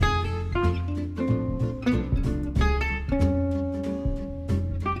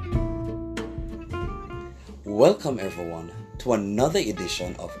Welcome everyone to another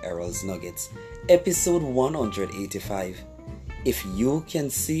edition of Errol's Nuggets, episode 185. If you can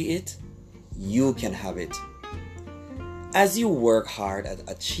see it, you can have it. As you work hard at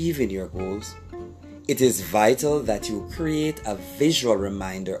achieving your goals, it is vital that you create a visual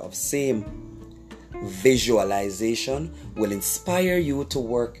reminder of same. Visualization will inspire you to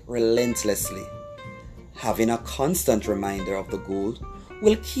work relentlessly. Having a constant reminder of the goal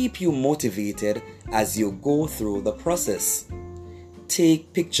will keep you motivated as you go through the process.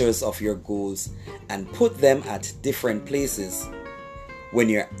 Take pictures of your goals and put them at different places. When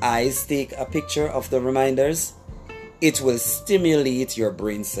your eyes take a picture of the reminders, it will stimulate your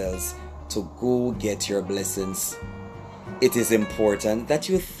brain cells to go get your blessings. It is important that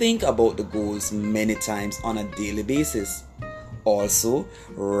you think about the goals many times on a daily basis. Also,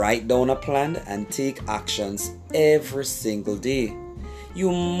 write down a plan and take actions every single day. You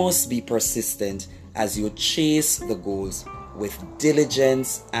must be persistent as you chase the goals with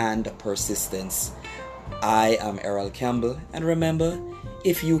diligence and persistence. I am Errol Campbell, and remember,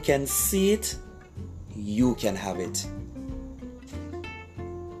 if you can see it, you can have it.